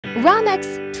Romex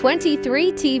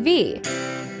 23 TV.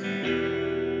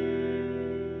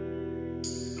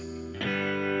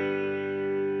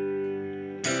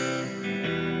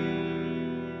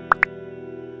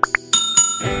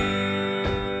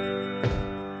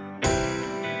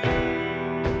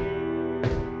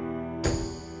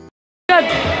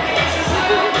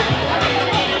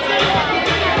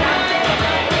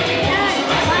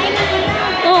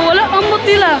 Oh, wala ang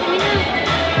mutila.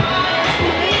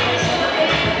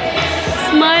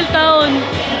 Smile Town.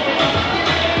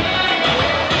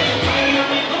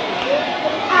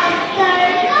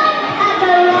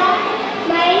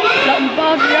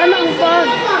 Lampag, yan ang pag.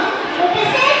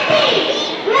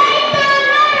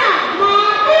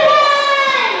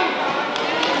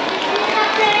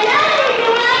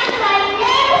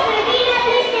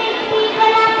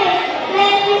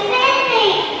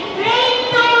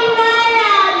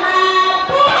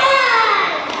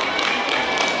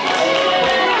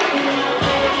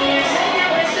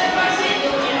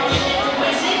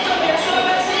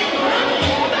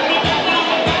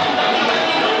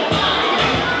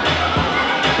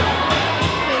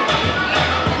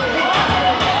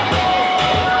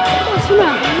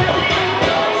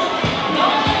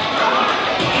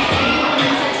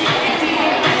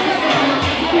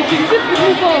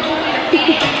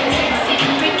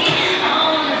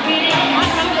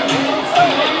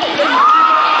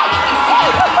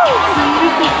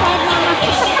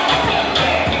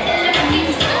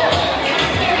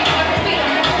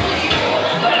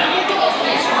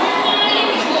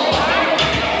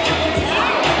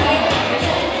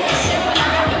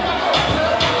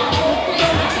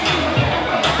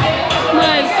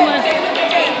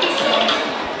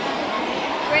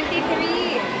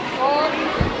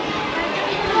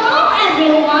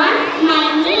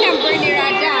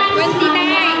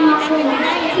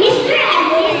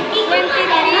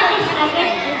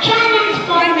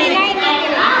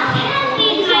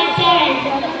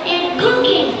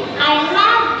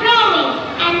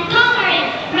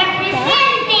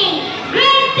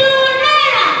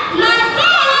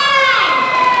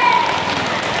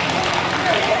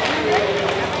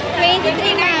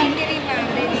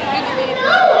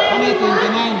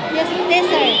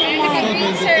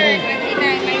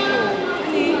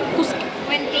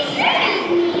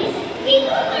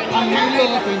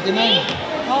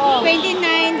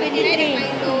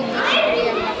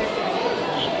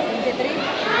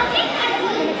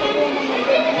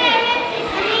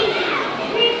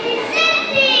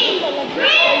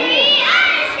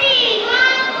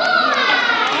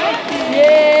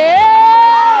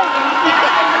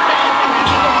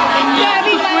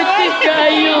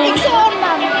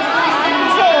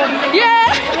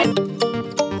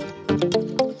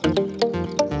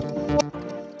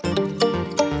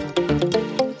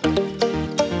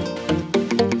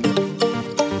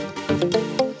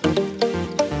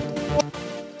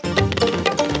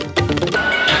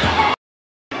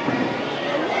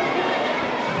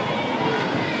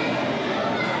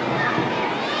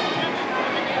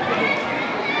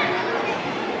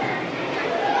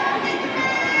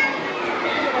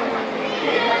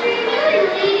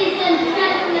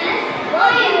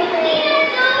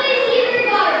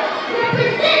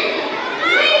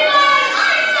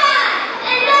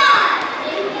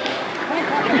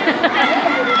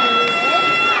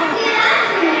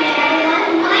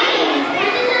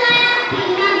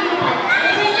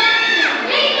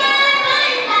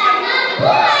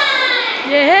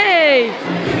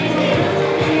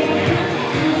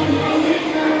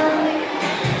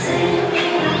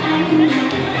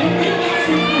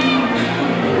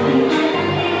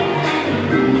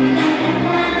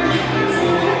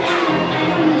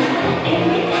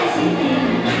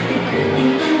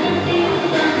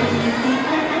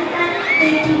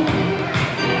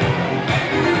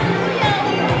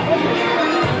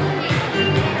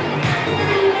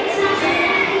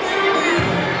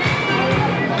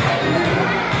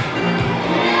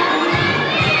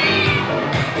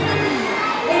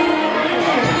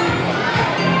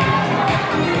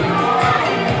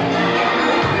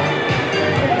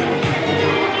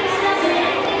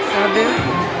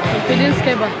 Confidence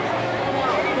kayo ba?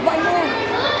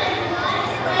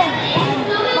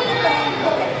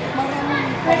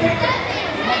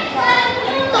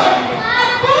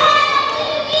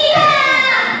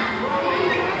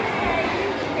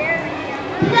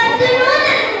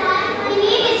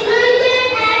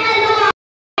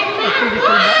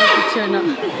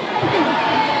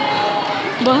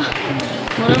 Ba?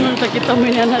 Maraming nakita mo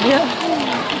yan na dia.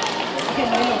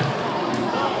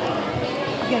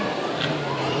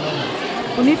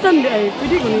 Kunitan di ay,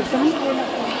 pwede kunitan.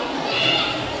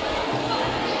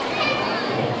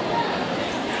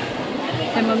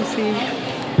 kay Ma'am C.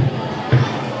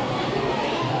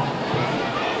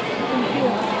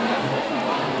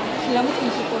 Sila mo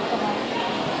sinusupport ka.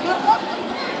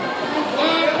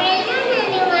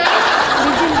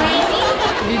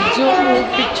 Video o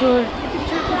picture.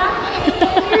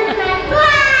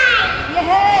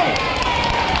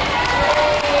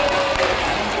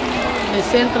 May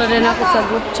sentra din ako sa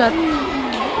group chat.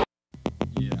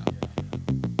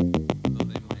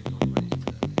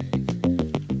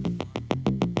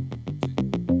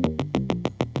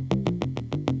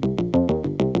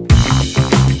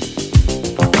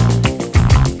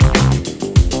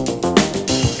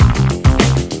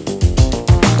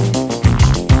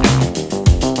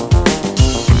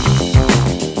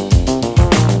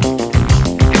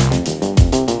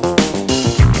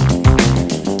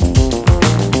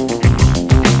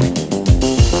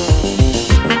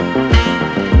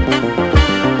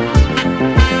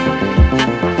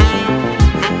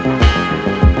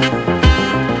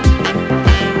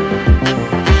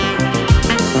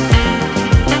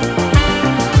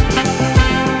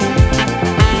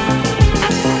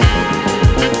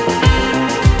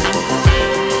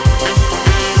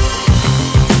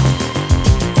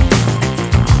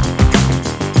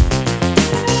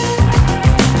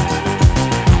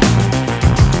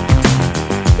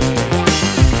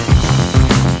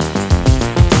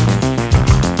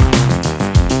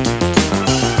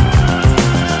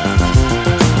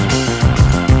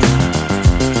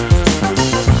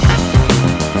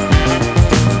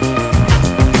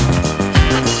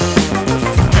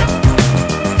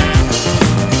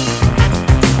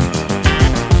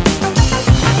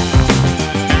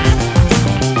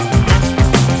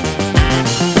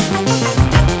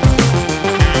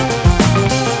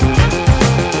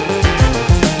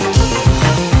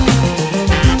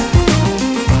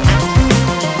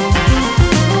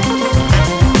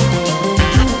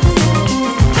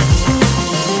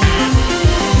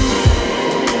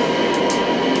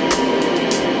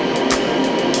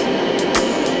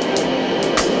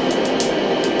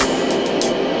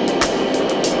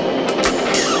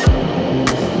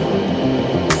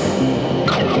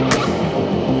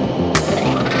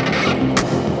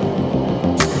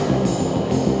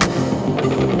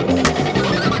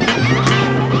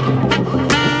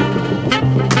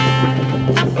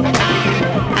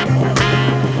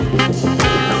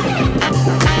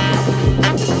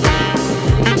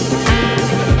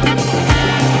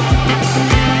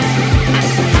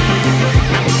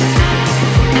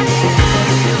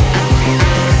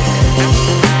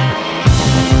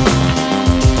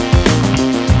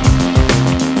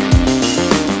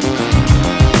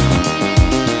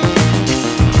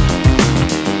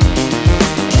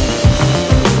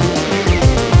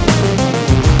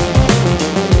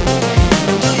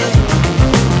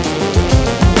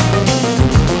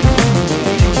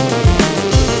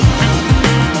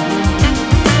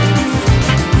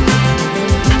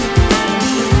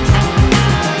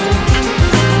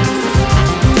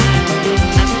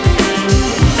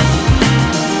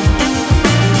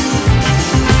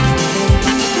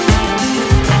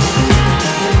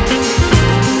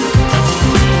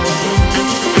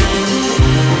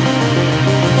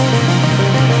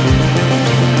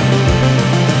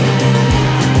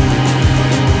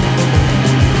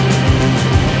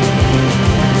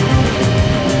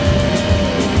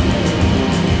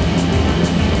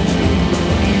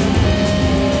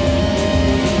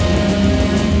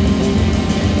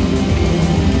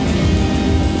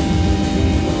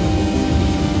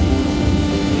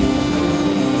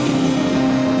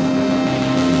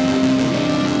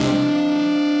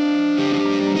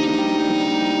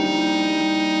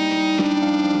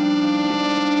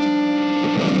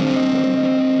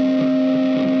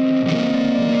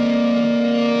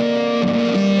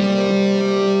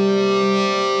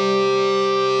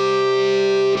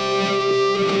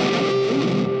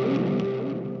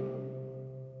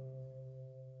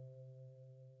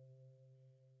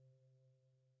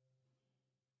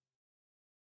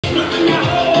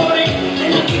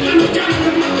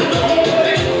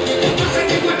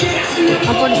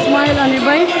 Ani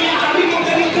bay?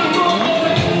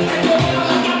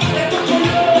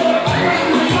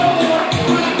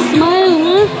 Smile,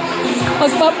 ha?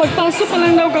 Pagpasok pa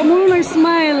lang daw ka muna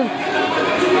nag-smile.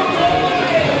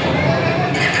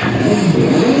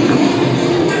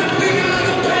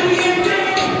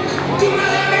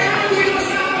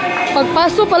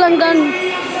 Pagpasok pa lang dan.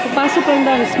 Pagpasok pa lang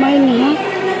dan. Smile na, ha?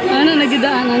 Ano,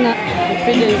 nagidaan, anak.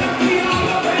 Pwede.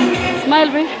 Smile,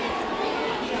 bay.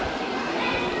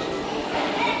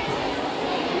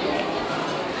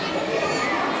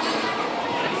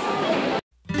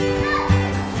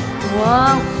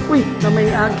 Wow! Uy, namay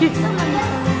agi.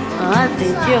 Ah,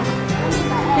 thank you.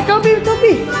 Ikaw, Bi.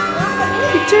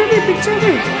 Picture,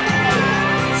 Bi.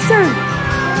 Sir.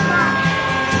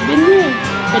 Bini.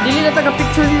 Kadili na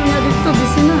taga-picture yun na dito.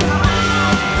 Busy na.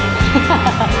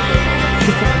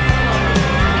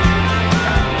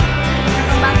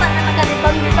 Bapak na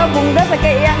nakalipang dito, bungda sa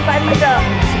kaiyang paan dito.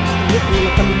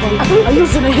 Ayun,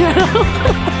 sunay na.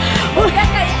 Bungda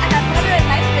kaya anak mo rin,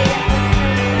 nice day.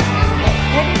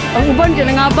 Ang uban,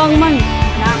 kinangabang man.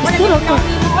 Gusto na to.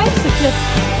 Sikit.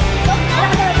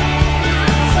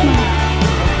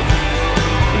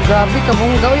 Grabe ka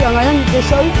mong daw yung ngayon.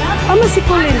 Kesal. Ama si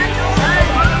Colin.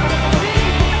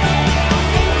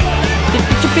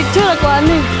 Picture ako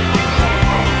ano eh.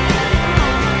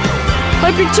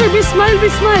 Ay, picture. Be smile.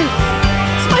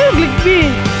 Smile,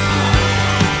 Gligby.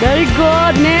 Very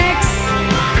good. Next.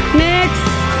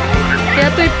 Kaya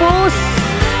ito'y pose.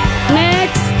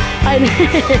 Next. Ay,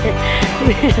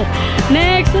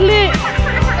 next. Uli.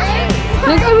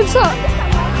 Nag-awid sa.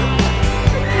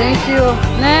 Thank you.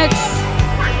 Next.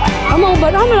 Ama,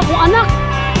 ubad naman akong anak.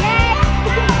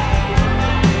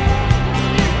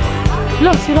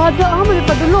 Lah, si Rada, may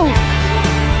padulong.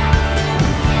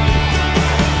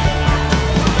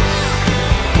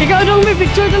 Ikaw dong, may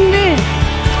picture dong, be.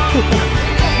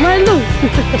 Smile dong.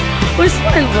 Uy,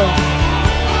 smile ba?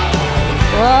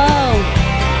 Wow.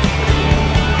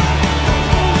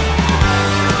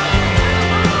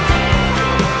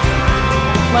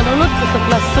 Manulot sa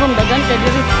classroom, dagan kay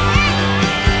diri.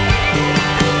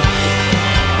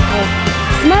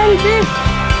 Smile, be.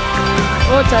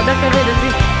 Oh, cada ka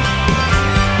diri.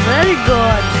 Very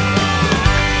good.